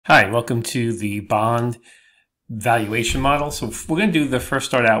Hi, welcome to the bond valuation model. So we're going to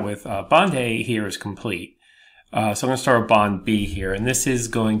start out with bond A here is complete. So I'm going to start with bond B here, and this is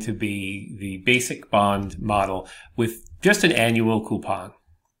going to be the basic bond model with just an annual coupon.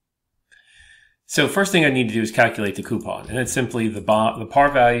 So first thing I need to do is calculate the coupon, and it's simply the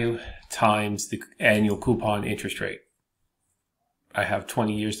par value times the annual coupon interest rate. I have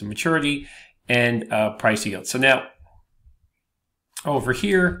 20 years to maturity and price yield. So now over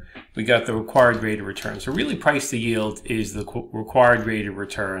here, we got the required rate of return. So really price to yield is the required rate of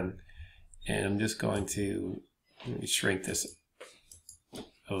return. And I'm just going to let me shrink this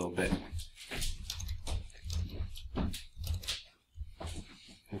a little bit.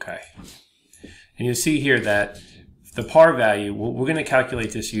 Okay. And you'll see here that the par value, we're going to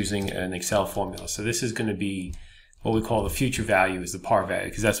calculate this using an Excel formula. So this is going to be what we call the future value is the par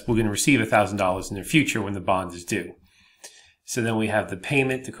value, because we're going to receive $1,000 in the future when the bond is due. So then we have the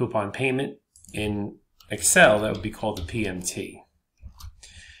payment, the coupon payment. In Excel, that would be called the PMT.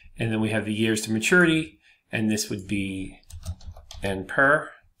 And then we have the years to maturity, and this would be N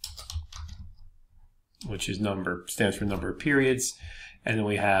per, which is stands for number of periods. And then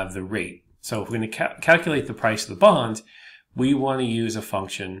we have the rate. So if we're going to calculate the price of the bond, we want to use a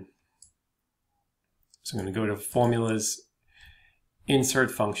function. So I'm going to go to formulas,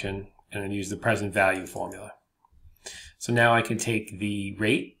 insert function, and then use the present value formula. So now I can take the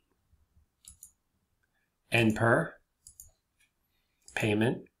rate, N per,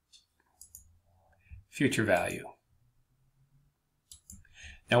 payment, future value.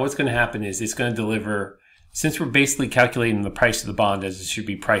 Now what's going to happen is it's going to deliver, since we're basically calculating the price of the bond as it should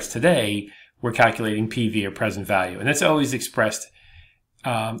be priced today, we're calculating PV or present value. And that's always expressed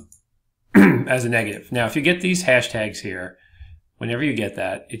as a negative. Now if you get these hashtags here, whenever you get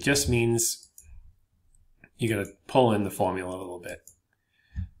that, it just means you got to pull in the formula a little bit.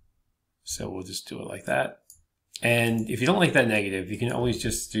 So we'll just do it like that. And if you don't like that negative, you can always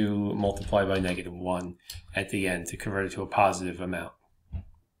just do multiply by -1 at the end to convert it to a positive amount.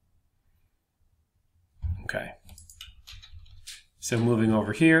 Okay. So moving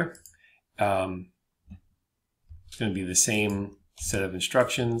over here, it's going to be the same set of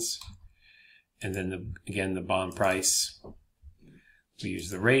instructions. And then again, the bond price, we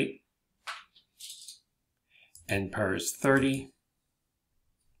use the rate. N per is 30.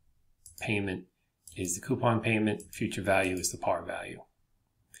 Payment is the coupon payment. Future value is the par value.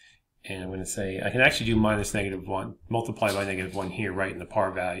 And I'm going to say, I can actually do minus -1, multiply by -1 here, right in the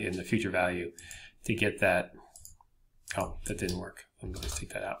par value, in the future value, to get that. Oh, that didn't work. Let me just take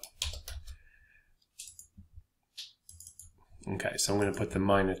that out. Okay, so I'm going to put the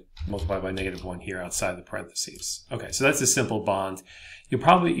multiply by -1 here outside the parentheses. Okay, so that's a simple bond. You're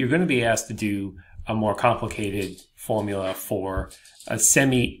going to be asked to do a more complicated formula for a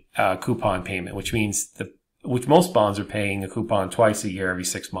semi-coupon payment, which means which most bonds are paying a coupon twice a year, every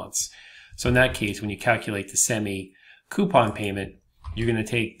 6 months. So in that case, when you calculate the semi-coupon payment, you're going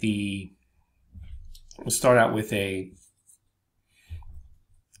to take we'll start out with the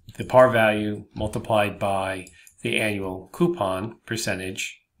par value multiplied by the annual coupon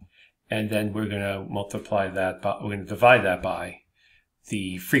percentage, and then we're going to we're going to divide that by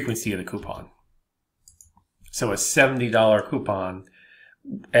the frequency of the coupon. So a $70 coupon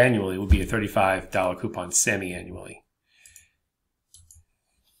annually would be a $35 coupon semi-annually.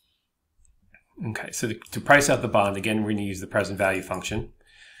 Okay, so to price out the bond, again, we're going to use the present value function.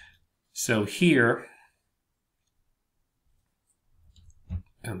 So here,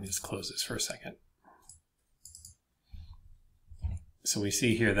 let me just close this for a second. So we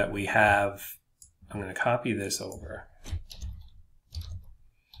see here that we have, I'm going to copy this over.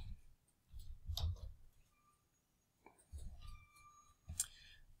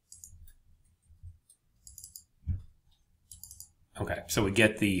 Okay, so we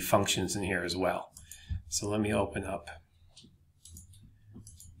get the functions in here as well. So let me open up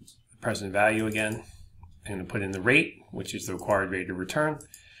the present value again. I'm going to put in the rate, which is the required rate of return,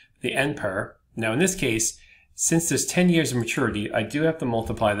 the N per. Now in this case, since there's 10 years of maturity, I do have to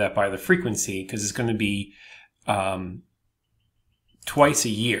multiply that by the frequency because it's going to be twice a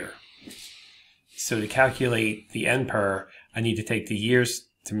year. So to calculate the N per, I need to take the years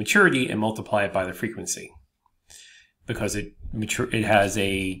to maturity and multiply it by the frequency, because it has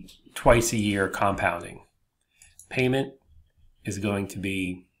a twice a year compounding. Payment is going to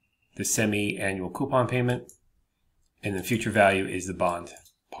be the semi-annual coupon payment, and the future value is the bond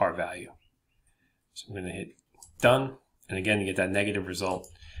par value. So I'm going to hit done, and again, to get that negative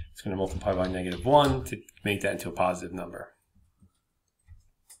result, it's going to multiply by -1 to make that into a positive number.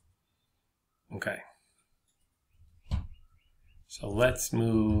 Okay. So let's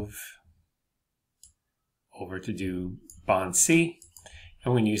move over to do bond C.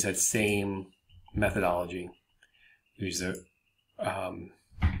 And we're going to use that same methodology. Use the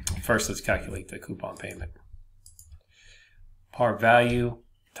first, let's calculate the coupon payment. Par value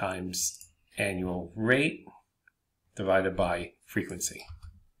times annual rate divided by frequency.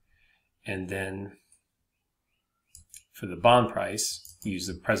 And then for the bond price, we use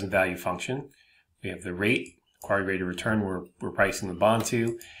the present value function. We have the rate, required rate of return we're pricing the bond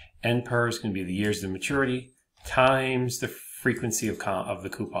to. N per is going to be the years of maturity times the frequency of the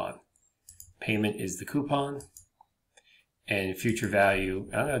coupon. Payment is the coupon. And future value,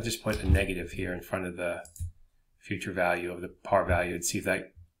 I'm going to just put a negative here in front of the future value of the par value and see if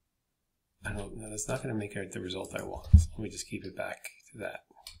that, I don't know, that's not going to make it the result I want. So let me just keep it back to that.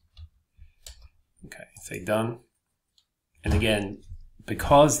 Okay, say done. And again,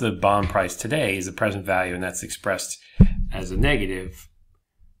 because the bond price today is the present value and that's expressed as a negative,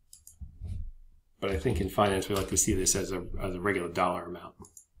 but I think in finance we like to see this as a regular dollar amount.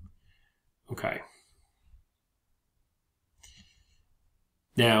 Okay.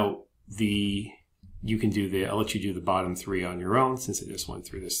 Now I'll let you do the bottom three on your own since I just went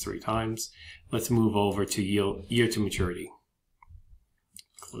through this 3 times. Let's move over to year to maturity.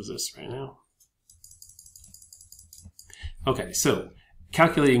 Close this right now. Okay, so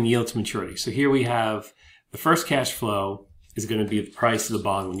calculating yield to maturity. So here we have the first cash flow is going to be the price of the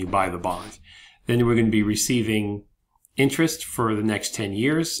bond when you buy the bond. Then we're going to be receiving interest for the next 10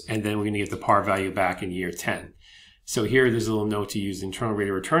 years, and then we're going to get the par value back in year 10. So here there's a little note to use the internal rate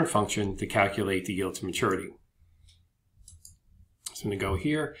of return function to calculate the yield to maturity. So I'm going to go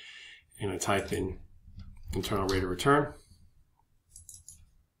here and I type in internal rate of return.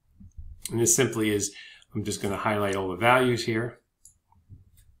 And this simply is, I'm just going to highlight all the values here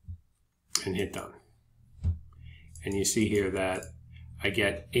and hit done. And you see here that I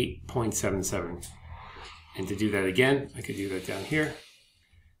get 8.77. And to do that again, I could do that down here.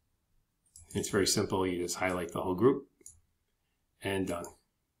 It's very simple. You just highlight the whole group and done.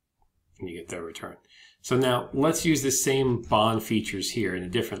 And you get that return. So now let's use the same bond features here in a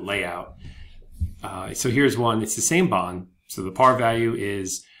different layout. So here's one. It's the same bond. So the par value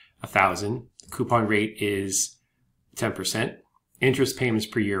is 1,000. The coupon rate is 10%. Interest payments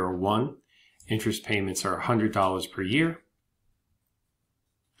per year are 1. Interest payments are $100 per year.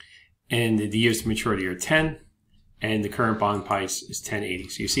 And the years to maturity are 10. And the current bond price is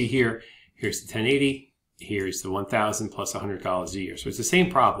 $10.80. So you see here, here's the $10.80. Here's the $1,000 plus $100 a year. So it's the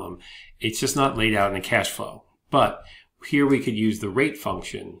same problem. It's just not laid out in a cash flow. But here we could use the rate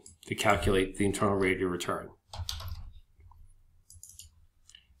function to calculate the internal rate of return.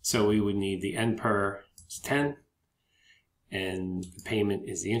 So we would need the N per is 10. And the payment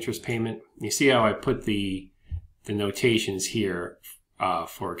is the interest payment. You see how I put the notations here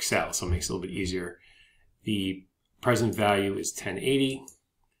for Excel, so it makes it a little bit easier. The present value is 1080.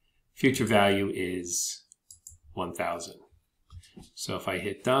 Future value is 1000. So if I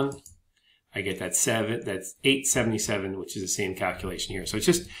hit done, I get that's 877, which is the same calculation here. So it's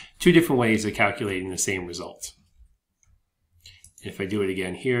just 2 different ways of calculating the same result. If I do it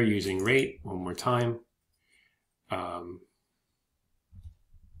again here using rate one more time,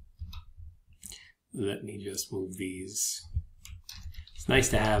 let me just move these. It's nice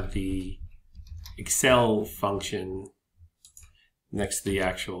to have the Excel function next to the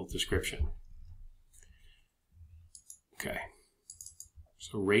actual description. Okay.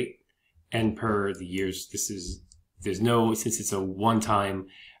 So rate N per the years. Since it's a one-time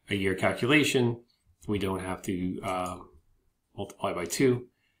a year calculation, we don't have to multiply by 2.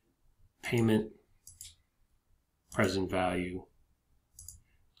 Payment, present value,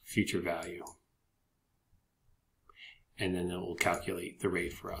 future value. And then it will calculate the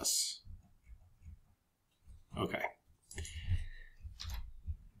rate for us. Okay.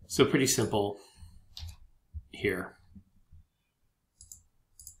 So pretty simple here.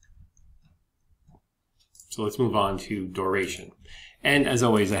 So let's move on to duration. And as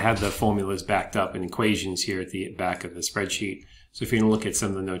always, I have the formulas backed up in equations here at the back of the spreadsheet. So if you're going to look at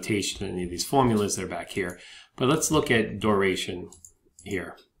some of the notation in any of these formulas, they're back here. But let's look at duration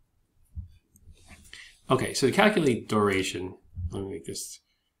here. Okay, so to calculate duration, let me make this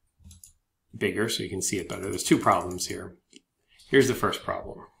bigger so you can see it better. There's 2 problems here. Here's the first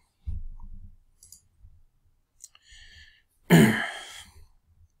problem.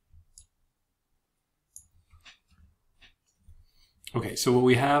 Okay, so what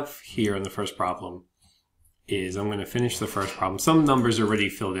we have here in the first problem is, I'm going to finish the first problem. Some numbers are already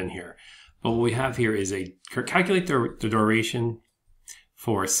filled in here. But what we have here is calculate the duration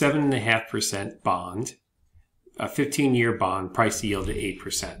for a 7.5% bond a 15-year bond price to yield at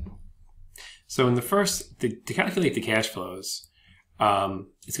 8%. So in the first, to calculate the cash flows,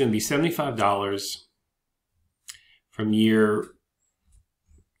 it's going to be $75 from year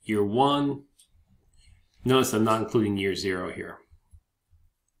 1. Notice I'm not including year 0 here.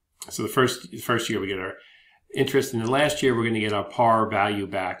 So the first year we get our interest, and the last year we're going to get our par value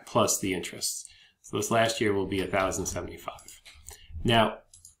back plus the interest. So this last year will be $1,075. Now,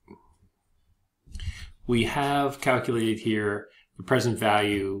 we have calculated here the present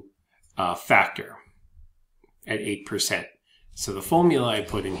value factor at 8%. So the formula I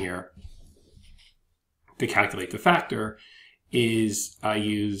put in here to calculate the factor is I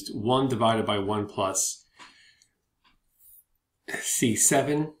used 1 divided by 1 plus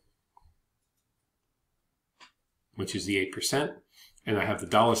C7, which is the 8%. And I have the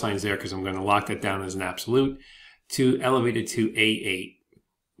dollar signs there because I'm going to lock that down as an absolute, to elevate it to A8,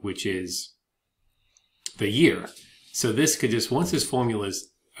 which is the year. So this could just, once this formula is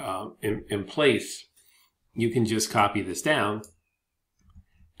in place, you can just copy this down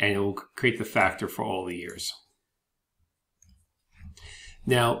and it will create the factor for all the years.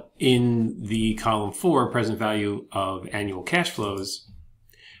 Now, in the column 4, present value of annual cash flows,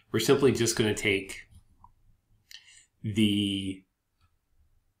 we're simply just going to take the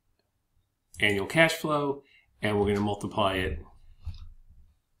annual cash flow and we're going to multiply it.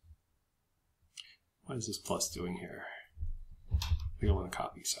 What is this plus doing here? We don't want to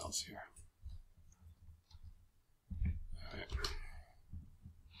copy cells here. All right.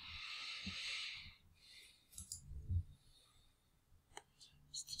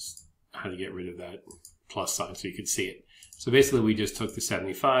 It's just how to get rid of that plus sign so you could see it. So basically we just took the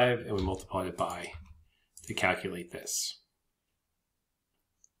 75 and we multiplied it by to calculate this.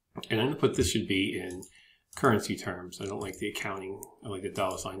 And I'm going to put this should be in currency terms. I don't like the accounting. I like the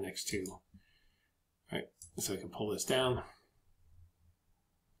dollar sign next to. All right, so I can pull this down.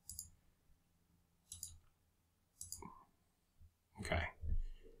 Okay,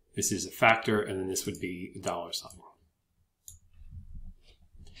 this is a factor, and then this would be a dollar sign.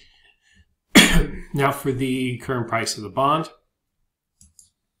 Now for the current price of the bond,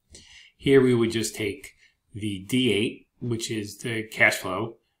 here we would just take the D8, which is the cash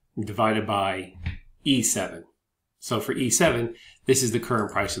flow, divided by E7. So for E7, this is the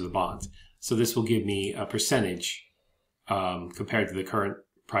current price of the bond. So this will give me a percentage compared to the current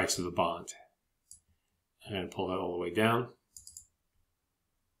price of the bond. I'm going to pull that all the way down.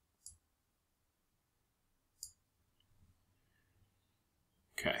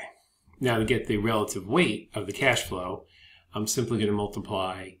 Okay. Now to get the relative weight of the cash flow, I'm simply going to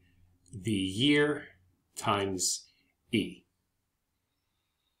multiply the year times E.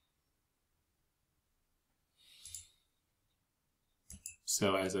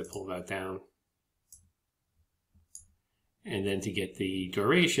 So as I pull that down, and then to get the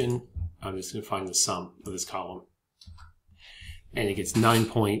duration, I'm just going to find the sum of this column. And it gets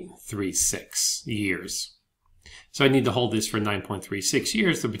 9.36 years. So I need to hold this for 9.36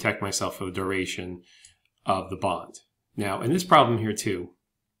 years to protect myself for the duration of the bond. Now, in this problem here too,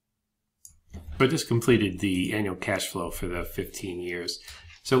 but just completed the annual cash flow for the 15 years.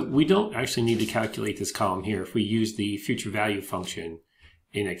 So we don't actually need to calculate this column here if we use the future value function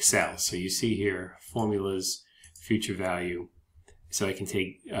in Excel. So you see here, formulas, future value. So I can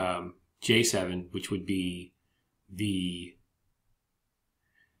take J7, which would be the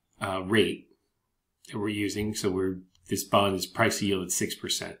rate that we're using. So this bond is price to yield at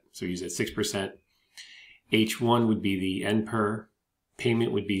 6%. So we use that 6%. H1 would be the N per,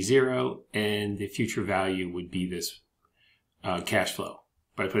 payment would be 0, and the future value would be this cash flow.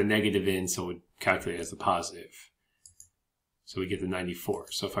 But I put a negative in, so it would calculate as a positive. So we get the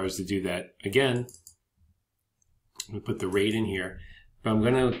 94. So if I was to do that again, I'm going to put the rate in here, but I'm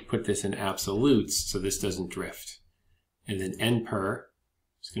going to put this in absolutes so this doesn't drift. And then N per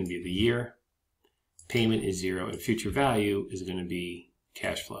is going to be the year, payment is 0, and future value is going to be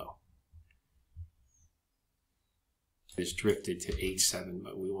cash flow. It's drifted to H7,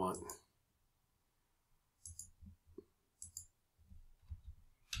 but we want...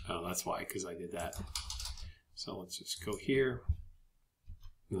 Oh, that's why, because I did that. So let's just go here,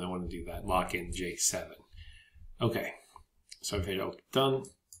 and I want to do that, lock in J7. Okay, so if I hit done,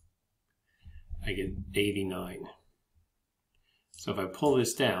 I get 89. So if I pull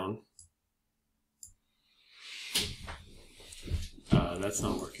this down, that's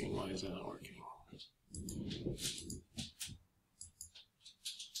not working. Why is that not working?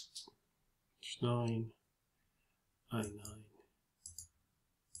 H9, I9.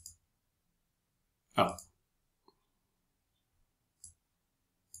 Oh.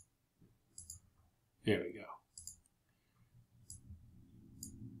 There we go.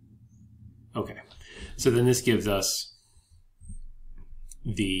 Okay, so then this gives us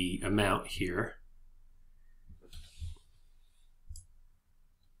the amount here.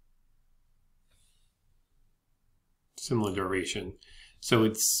 Similar duration. So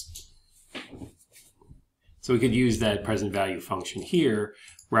we could use that present value function here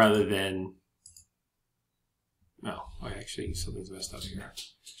rather than, no, actually something's messed up here.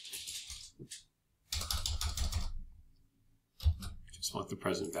 Just want the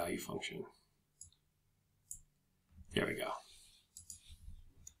present value function. There we go.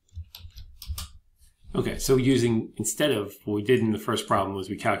 Okay, so instead of what we did in the first problem was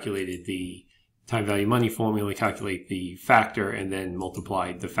we calculated the time value money formula, calculate the factor, and then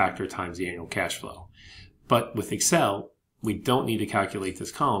multiplied the factor times the annual cash flow. But with Excel, we don't need to calculate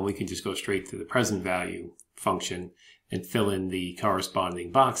this column. We can just go straight to the present value function and fill in the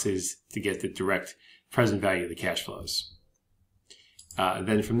corresponding boxes to get the direct present value of the cash flows.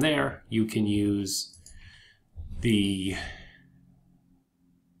 Then from there, you can use the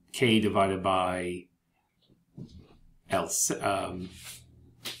K divided by L,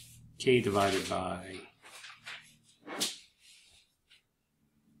 K divided by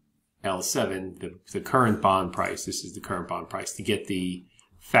L7, the current bond price. This is the current bond price to get the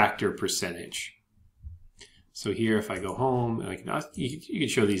factor percentage. So here, if I go home, and you can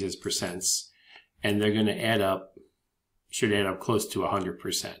show these as percents, and they're going to add up, should add up close to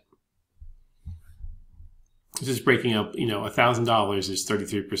 100%. This is breaking up, $1,000 is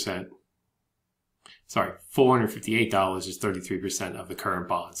 33%. Sorry, $458 is 33% of the current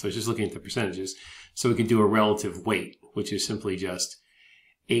bond. So it's just looking at the percentages. So we could do a relative weight, which is simply just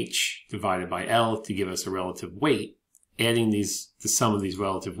H divided by L to give us a relative weight. Adding the sum of these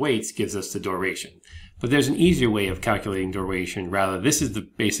relative weights gives us the duration. But there's an easier way of calculating duration. This is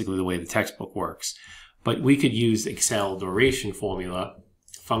basically the way the textbook works. But we could use Excel duration formula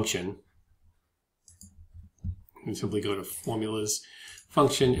function. And simply go to formulas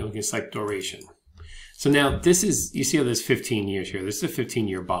function, and we can select duration. So now this is, you see how there's 15 years here. This is a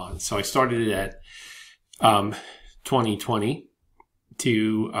 15-year bond. So I started it at 2020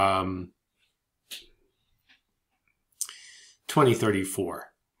 to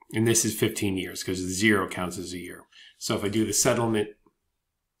 2034. And this is 15 years because the 0 counts as a year. So if I do the settlement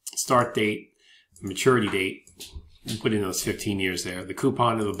start date, maturity date, and put in those 15 years there, the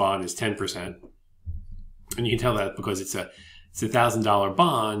coupon of the bond is 10%. And you can tell that because it's a $1,000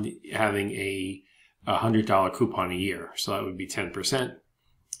 bond having a $100 coupon a year. So that would be 10%.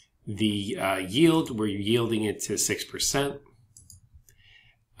 The yield, we're yielding it to 6%.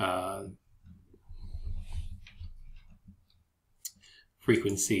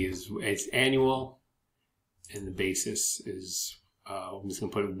 Frequency it's annual, and the basis is, I'm just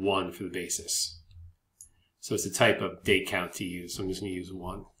going to put 1 for the basis. So it's a type of date count to use. So I'm just going to use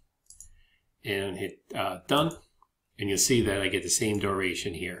 1. And hit done. And you'll see that I get the same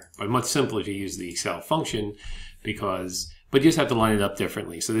duration here. But much simpler to use the Excel function but you just have to line it up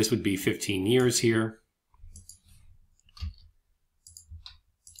differently. So this would be 15 years here.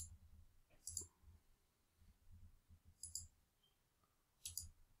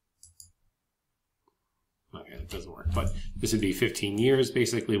 Okay, that doesn't work. But this would be 15 years,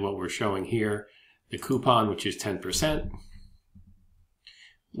 basically what we're showing here. The coupon, which is 10%,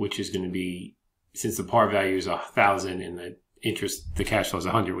 which is going to be, since the par value is 1,000 and the cash flow is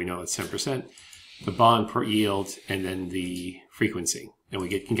 100, we know that's 10%. The bond per yield, and then the frequency. And we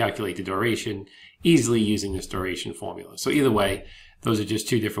can calculate the duration easily using this duration formula. So either way, those are just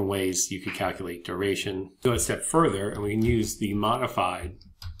two different ways you could calculate duration. Go a step further, and we can use the modified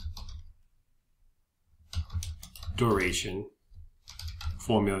duration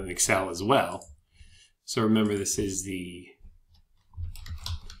formula in Excel as well. So remember, this is the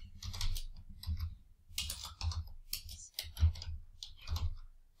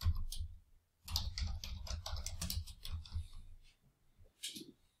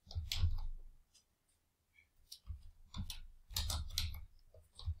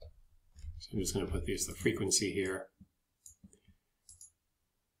I'm just going to put the frequency here.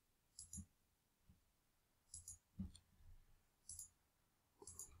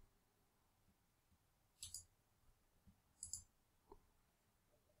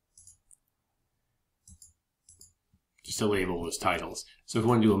 Just to label those titles. So if we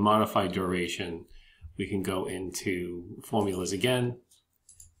want to do a modified duration, we can go into formulas again,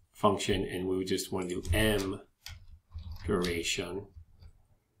 function, and we would just want to do M duration.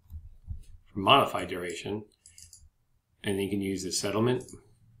 Modified duration, and then you can use the settlement,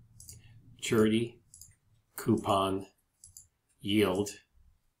 maturity, coupon, yield,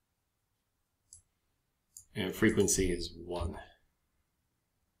 and frequency is 1.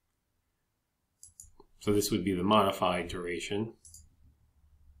 So this would be the modified duration.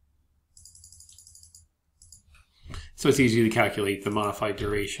 So it's easy to calculate the modified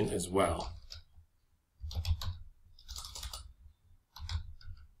duration as well.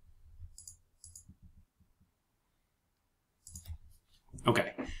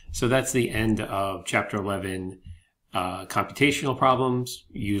 Okay, so that's the end of Chapter 11, computational problems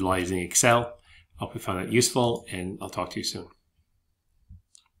utilizing Excel. I hope you found that useful, and I'll talk to you soon.